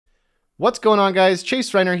What's going on, guys?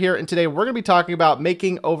 Chase Reiner here, and today we're going to be talking about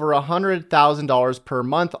making over $100,000 per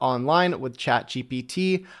month online with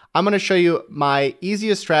ChatGPT. I'm going to show you my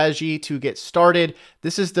easiest strategy to get started.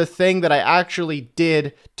 This is the thing that I actually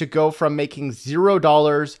did to go from making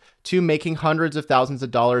 $0 to making hundreds of thousands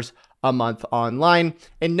of dollars a month online.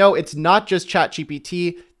 And no, it's not just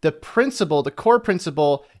ChatGPT. The principle, the core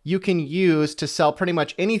principle you can use to sell pretty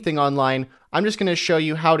much anything online. I'm just going to show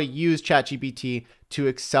you how to use ChatGPT to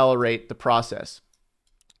accelerate the process.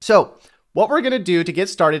 So what we're going to do to get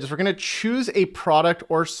started is we're going to choose a product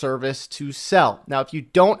or service to sell. Now, if you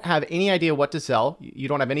don't have any idea what to sell, you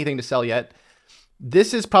don't have anything to sell yet,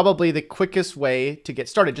 this is probably the quickest way to get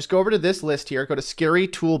started. Just go over to this list here, go to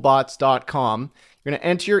scarytoolbots.com. You're going to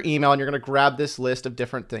enter your email and you're going to grab this list of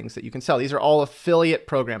different things that you can sell. These are all affiliate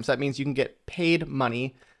programs. That means you can get paid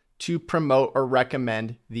money to promote or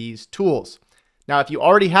recommend these tools. Now, if you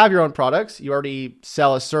already have your own products, you already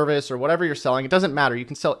sell a service or whatever you're selling, it doesn't matter. You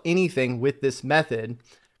can sell anything with this method.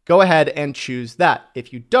 Go ahead and choose that.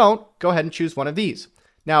 If you don't, go ahead and choose one of these.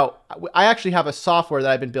 Now, I actually have a software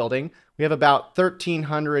that I've been building. We have about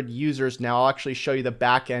 1,300 users now. I'll actually show you the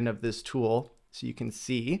back end of this tool so you can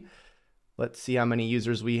see. Let's see how many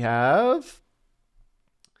users we have.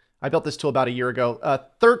 I built this tool about a year ago.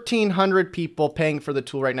 1,300 people paying for the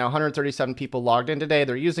tool right now. 137 people logged in today.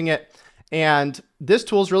 They're using it. And this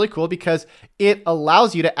tool is really cool because it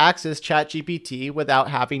allows you to access ChatGPT without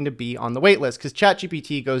having to be on the wait list, because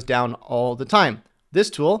ChatGPT goes down all the time. This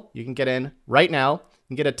tool, you can get in right now.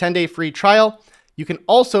 You can get a 10-day free trial. You can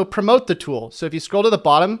also promote the tool. So if you scroll to the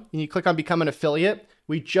bottom and you click on Become an Affiliate,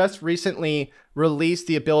 we just recently released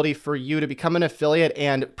the ability for you to become an affiliate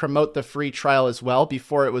and promote the free trial as well.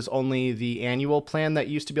 Before, it was only the annual plan that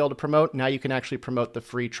you used to be able to promote. Now you can actually promote the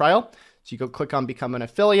free trial. So you go click on Become an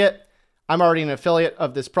Affiliate. I'm already an affiliate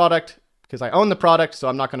of this product because I own the product, so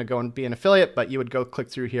I'm not going to go and be an affiliate, but you would go click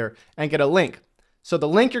through here and get a link. So the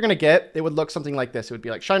link you're going to get, it would look something like this. It would be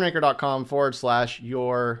like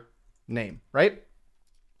shineranker.com/your name, right?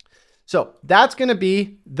 So that's going to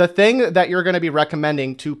be the thing that you're going to be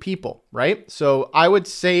recommending to people, right? So I would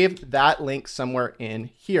save that link somewhere in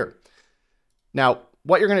here. Now,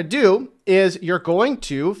 what you're going to do is you're going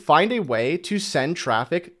to find a way to send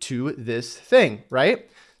traffic to this thing, right?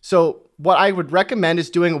 So what I would recommend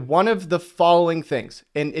is doing one of the following things.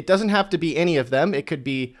 And it doesn't have to be any of them. It could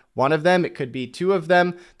be one of them. It could be two of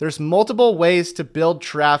them. There's multiple ways to build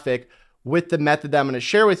traffic with the method that I'm going to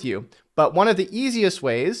share with you. But one of the easiest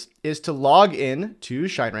ways is to log in to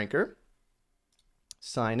ShineRanker,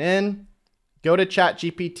 sign in, go to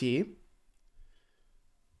ChatGPT.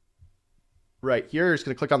 Right here, you're just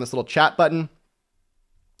going to click on this little chat button.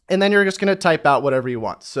 And then you're just going to type out whatever you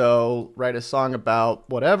want. So write a song about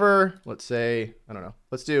whatever. Let's say, I don't know.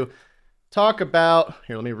 Let's do talk about,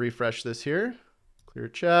 here, let me refresh this here. Clear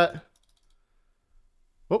chat.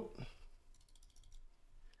 Whoop.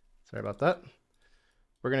 Sorry about that.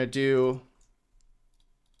 We're going to do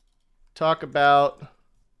talk about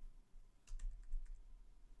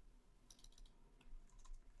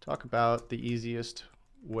the easiest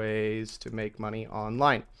ways to make money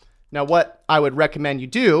online. Now, what I would recommend you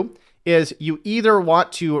do is you either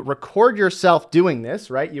want to record yourself doing this,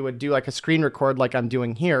 right? You would do like a screen record like I'm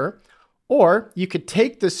doing here, or you could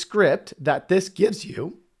take the script that this gives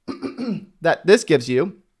you,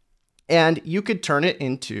 and you could turn it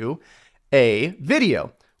into a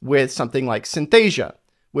video with something like Synthesia,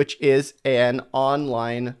 which is an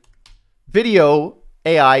online video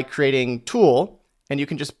AI creating tool, and you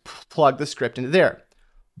can just plug the script into there.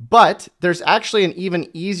 But there's actually an even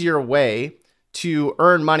easier way to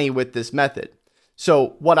earn money with this method.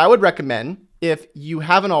 So what I would recommend, if you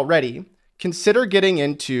haven't already, consider getting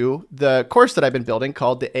into the course that I've been building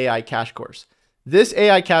called the AI Cash Course. This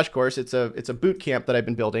AI Cash Course, it's a boot camp that I've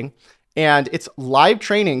been building, and it's live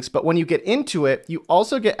trainings. But when you get into it, you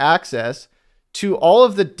also get access to all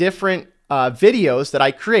of the different videos that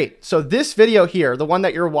I create. So this video here, the one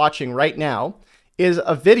that you're watching right now, is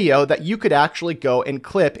a video that you could actually go and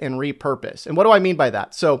clip and repurpose. And what do I mean by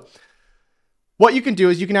that? So what you can do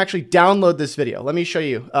is you can actually download this video. Let me show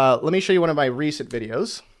you. Let me show you one of my recent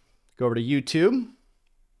videos. Go over to YouTube.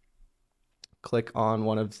 Click on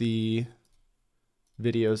one of the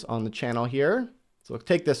videos on the channel here. So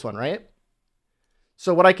take this one, right?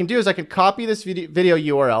 So what I can do is I can copy this video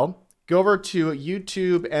URL, go over to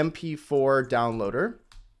YouTube MP4 downloader,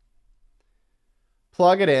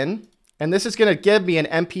 plug it in, and this is going to give me an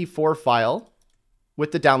MP4 file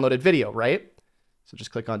with the downloaded video, right? So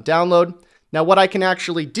just click on download. Now what I can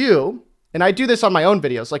actually do, and I do this on my own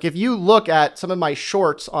videos, like if you look at some of my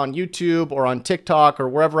shorts on YouTube or on TikTok or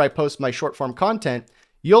wherever I post my short form content,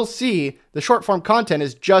 you'll see the short form content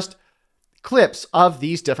is just clips of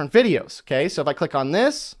these different videos. Okay, so if I click on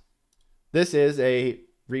this, this is a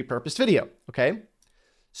repurposed video. Okay,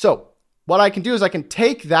 so what I can do is I can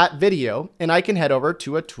take that video and I can head over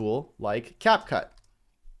to a tool like CapCut.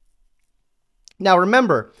 Now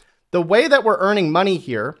remember, the way that we're earning money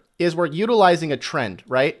here is we're utilizing a trend,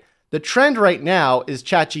 right? The trend right now is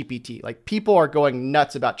ChatGPT. Like, people are going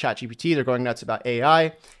nuts about ChatGPT. They're going nuts about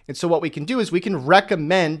AI. And so what we can do is we can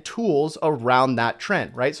recommend tools around that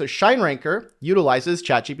trend, right? So ShineRanker utilizes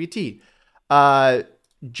ChatGPT.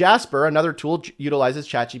 Jasper, another tool, utilizes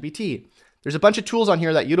ChatGPT. There's a bunch of tools on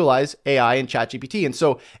here that utilize AI and ChatGPT. And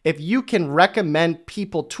so if you can recommend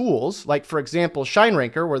people tools, like for example,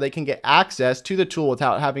 ShineRanker, where they can get access to the tool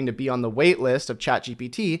without having to be on the wait list of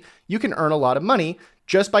ChatGPT, you can earn a lot of money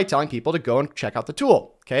just by telling people to go and check out the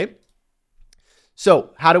tool, okay?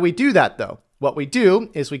 So how do we do that though? What we do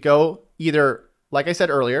is we go either, like I said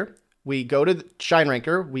earlier, we go to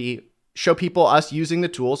ShineRanker, we show people us using the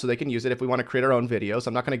tool so they can use it if we want to create our own videos.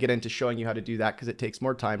 I'm not going to get into showing you how to do that because it takes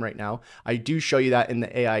more time right now. I do show you that in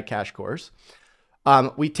the AI Cash course.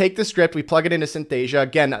 We take the script, we plug it into Synthesia.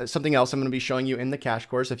 Again, something else I'm going to be showing you in the Cash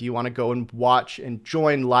course if you want to go and watch and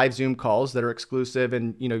join live Zoom calls that are exclusive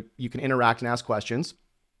and you can interact and ask questions.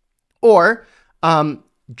 Or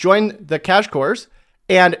join the Cash course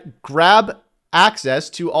and grab access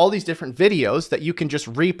to all these different videos that you can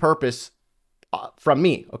just repurpose from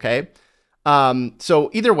me, okay? So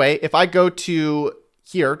either way, if I go to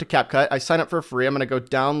here to CapCut, I sign up for free. I'm going to go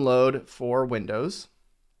download for Windows.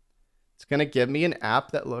 It's going to give me an app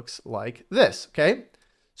that looks like this, okay?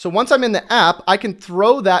 So once I'm in the app, I can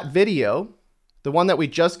throw that video, the one that we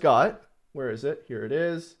just got. Where is it? Here it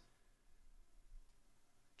is.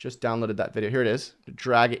 Just downloaded that video. Here it is.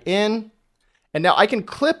 Drag it in. And now I can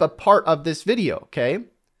clip a part of this video, okay?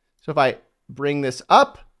 So if I bring this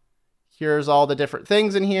up, here's all the different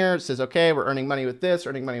things in here. It says, okay, we're earning money with this,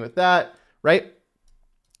 earning money with that, right?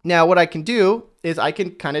 Now what I can do is I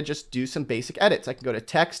can kind of just do some basic edits. I can go to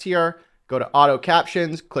text here, go to auto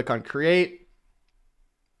captions, click on create,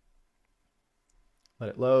 let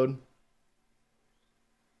it load.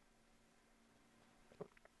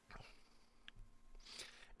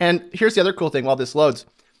 And here's the other cool thing while this loads.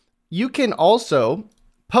 You can also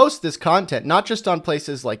post this content, not just on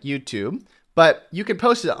places like YouTube, but you can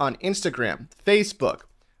post it on Instagram, Facebook,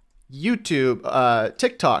 YouTube,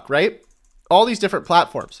 TikTok, right? All these different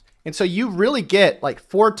platforms. And so you really get like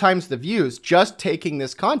 4 times the views just taking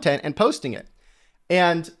this content and posting it.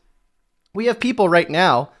 And we have people right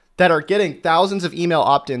now that are getting thousands of email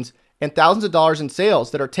opt-ins and thousands of dollars in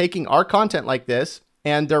sales that are taking our content like this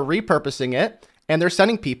and they're repurposing it and they're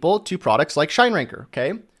sending people to products like ShineRanker,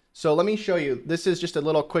 okay? So let me show you. This is just a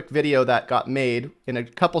little quick video that got made in a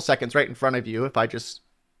couple seconds right in front of you. If I just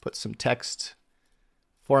put some text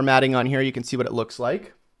formatting on here, you can see what it looks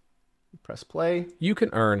like. Press play. You can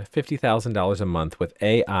earn $50,000 a month with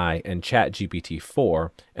AI and ChatGPT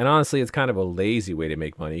 4. And honestly, it's kind of a lazy way to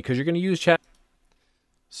make money because you're going to use Chat.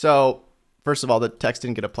 So first of all, the text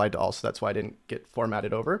didn't get applied to all, so that's why I didn't get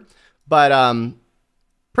formatted over. But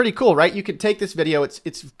pretty cool, right? You could take this video.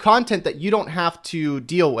 It's content that you don't have to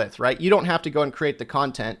deal with, right? You don't have to go and create the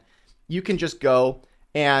content. You can just go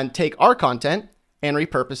and take our content and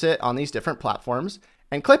repurpose it on these different platforms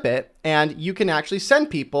and clip it. And you can actually send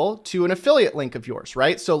people to an affiliate link of yours,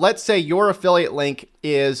 right? So let's say your affiliate link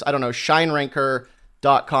is, I don't know,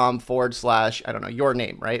 shineranker.com/, I don't know, your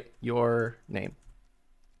name, right? Your name.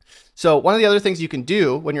 So one of the other things you can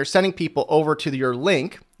do when you're sending people over to your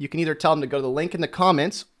link, you can either tell them to go to the link in the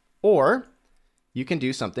comments, or you can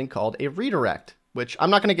do something called a redirect, which I'm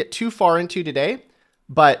not going to get too far into today.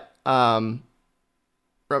 But again,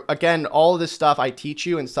 all of this stuff I teach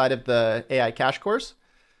you inside of the AI Cash course.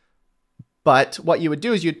 But what you would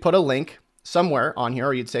do is you'd put a link somewhere on here,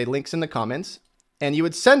 or you'd say links in the comments, and you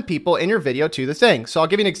would send people in your video to the thing. So I'll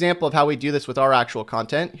give you an example of how we do this with our actual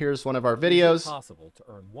content. Here's one of our videos. It's possible to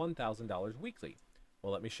earn $1,000 weekly.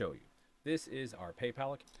 Well, let me show you. This is our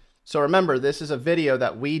PayPal account. So remember, this is a video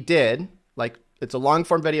that we did. Like, it's a long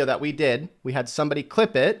form video that we did. We had somebody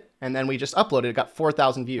clip it, and then we just uploaded it. It got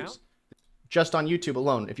 4,000 views just on YouTube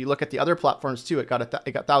alone. If you look at the other platforms too, it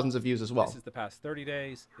got thousands of views as well. This is the past 30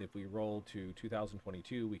 days. If we roll to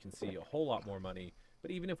 2022, we can see a whole lot more money.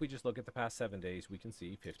 But even if we just look at the past 7 days, we can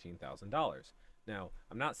see $15,000. Now,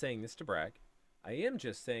 I'm not saying this to brag. I am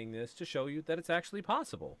just saying this to show you that it's actually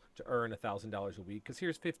possible to earn $1,000 a week, because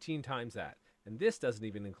here's 15 times that. And this doesn't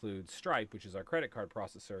even include Stripe, which is our credit card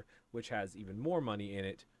processor, which has even more money in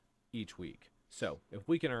it each week. So if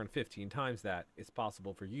we can earn 15 times that, it's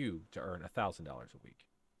possible for you to earn $1,000 a week.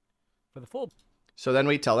 For the full... So then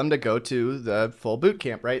we tell them to go to the full boot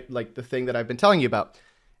camp, right? Like the thing that I've been telling you about.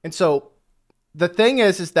 And so the thing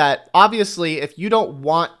is that obviously if you don't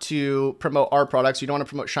want to promote our products, you don't want to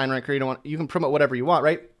promote ShineRanker, you can promote whatever you want,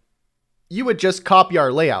 right? You would just copy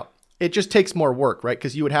our layout. It just takes more work, right?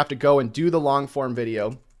 Because you would have to go and do the long form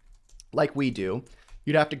video like we do.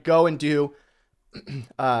 You'd have to go and do,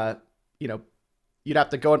 you'd have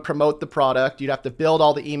to go and promote the product. You'd have to build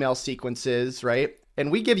all the email sequences, right? And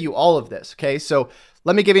we give you all of this, okay? So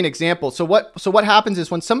let me give you an example. So what happens is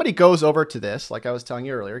when somebody goes over to this, like I was telling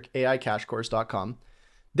you earlier, AICashCourse.com,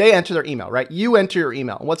 they enter their email, right? You enter your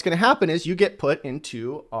email. And what's going to happen is you get put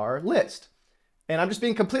into our list. And I'm just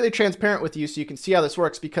being completely transparent with you so you can see how this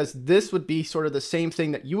works, because this would be sort of the same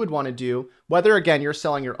thing that you would want to do, whether, again, you're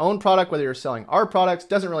selling your own product, whether you're selling our products,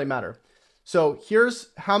 doesn't really matter. So here's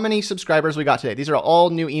how many subscribers we got today. These are all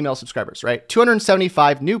new email subscribers, right?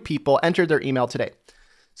 275 new people entered their email today.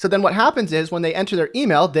 So then what happens is when they enter their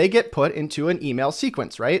email, they get put into an email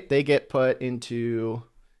sequence, right? They get put into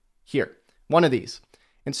here, one of these.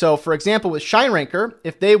 And so, for example, with ShineRanker,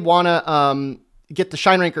 if they want to get the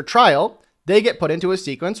ShineRanker trial, they get put into a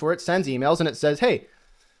sequence where it sends emails and it says, hey,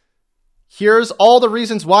 here's all the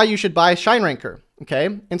reasons why you should buy ShineRanker,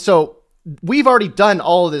 okay? And so we've already done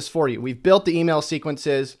all of this for you. We've built the email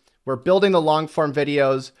sequences. We're building the long form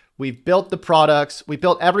videos. We've built the products. We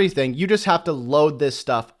built everything. You just have to load this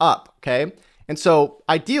stuff up, okay? And so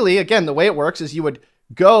ideally, again, the way it works is you would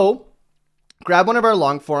go grab one of our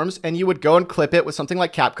long forms and you would go and clip it with something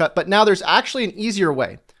like CapCut. But now there's actually an easier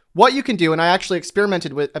way. What you can do, and I actually I've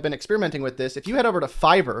been experimenting with this. If you head over to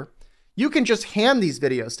Fiverr, you can just hand these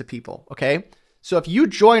videos to people, okay? So if you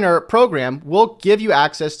join our program, we'll give you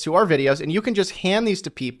access to our videos and you can just hand these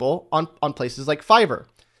to people on places like Fiverr.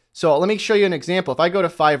 So let me show you an example. If I go to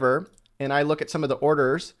Fiverr and I look at some of the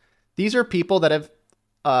orders, these are people that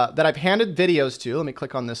I've handed videos to. Let me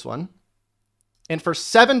click on this one. And for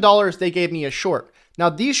 $7, they gave me a short. Now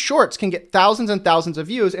these shorts can get thousands and thousands of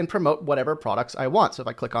views and promote whatever products I want. So if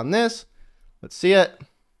I click on this, let's see it.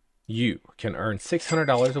 You can earn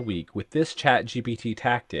 $600 a week with this ChatGPT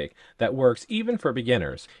tactic that works even for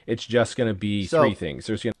beginners. It's just going to be three things.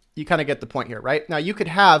 You kind of get the point here, right? Now you could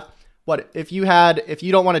have if you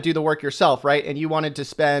don't want to do the work yourself, right? And you wanted to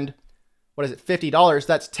spend, what is it, $50,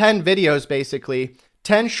 that's 10 videos, basically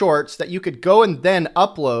 10 shorts that you could go and then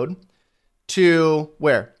upload to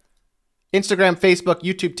where? Instagram, Facebook,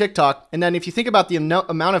 YouTube, TikTok. And then if you think about the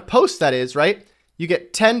amount of posts that is, right? You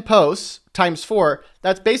get 10 posts times 4.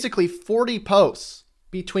 That's basically 40 posts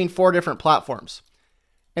between 4 different platforms.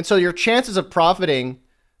 And so your chances of profiting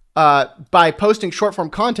by posting short form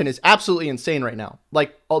content is absolutely insane right now.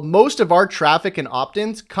 Like most of our traffic and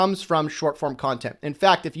opt-ins comes from short form content. In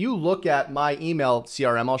fact, if you look at my email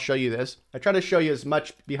CRM, I'll show you this. I try to show you as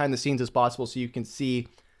much behind the scenes as possible so you can see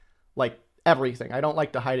like everything. I don't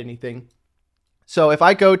like to hide anything. So if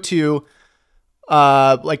I go to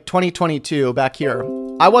like 2022 back here,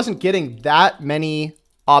 I wasn't getting that many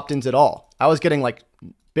opt-ins at all. I was getting like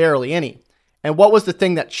barely any. And what was the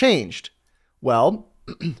thing that changed? Well,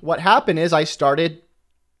 what happened is I started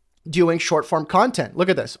doing short form content. Look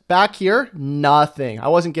at this. Back here, nothing. I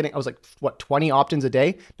was like, what, 20 opt-ins a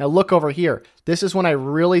day? Now look over here. This is when I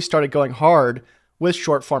really started going hard with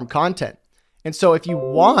short form content. And so if you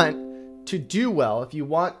want to do well, if you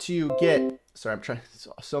want to get, sorry, I'm trying,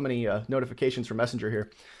 so many notifications from Messenger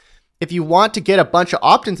here. If you want to get a bunch of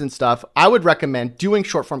opt-ins and stuff, I would recommend doing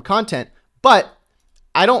short form content, but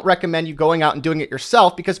I don't recommend you going out and doing it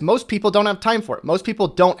yourself because most people don't have time for it. Most people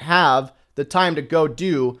don't have the time to go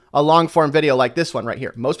do a long form video like this one right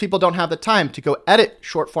here. Most people don't have the time to go edit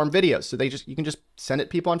short form videos. So you can just send it to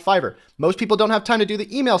people on Fiverr. Most people don't have time to do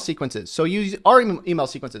the email sequences. So use our email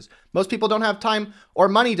sequences. Most people don't have time or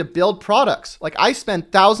money to build products. Like I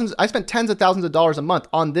spent tens of thousands of dollars a month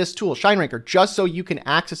on this tool, ShineRanker, just so you can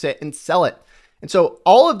access it and sell it. And so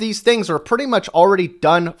all of these things are pretty much already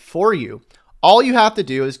done for you. All you have to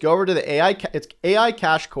do is go over to the it's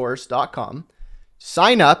AICashCourse.com,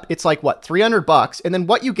 sign up. It's like what, $300. And then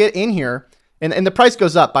what you get in here, and the price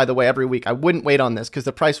goes up, by the way, every week. I wouldn't wait on this because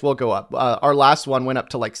the price will go up. Our last one went up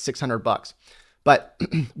to like $600. But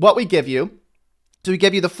what we give you, so we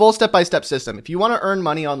give you the full step-by-step system. If you want to earn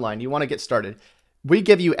money online, you want to get started, we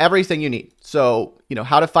give you everything you need. So,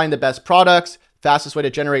 how to find the best products, fastest way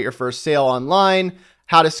to generate your first sale online,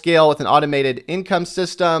 how to scale with an automated income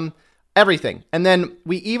system, everything. And then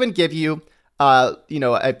we even give you,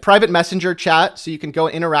 a private messenger chat so you can go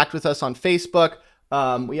interact with us on Facebook.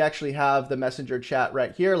 We actually have the messenger chat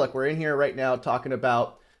right here. Look, we're in here right now talking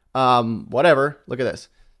about whatever. Look at this.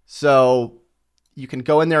 So you can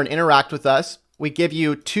go in there and interact with us. we give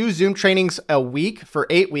you 2 Zoom trainings a week for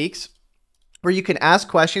 8 weeks where you can ask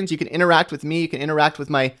questions, you can interact with me, you can interact with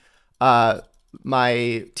my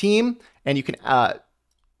my team, and you can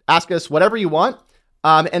ask us whatever you want.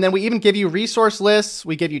 And then we even give you resource lists.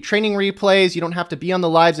 We give you training replays. You don't have to be on the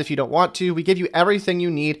lives if you don't want to. We give you everything you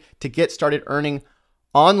need to get started earning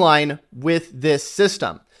online with this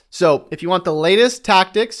system. So if you want the latest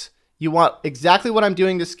tactics, you want exactly what I'm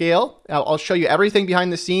doing to scale, I'll show you everything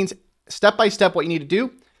behind the scenes, step by step, what you need to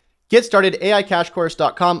do. Get started,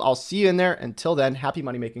 AICashcourse.com. I'll see you in there. Until then, happy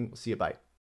money making. We'll see you. Bye.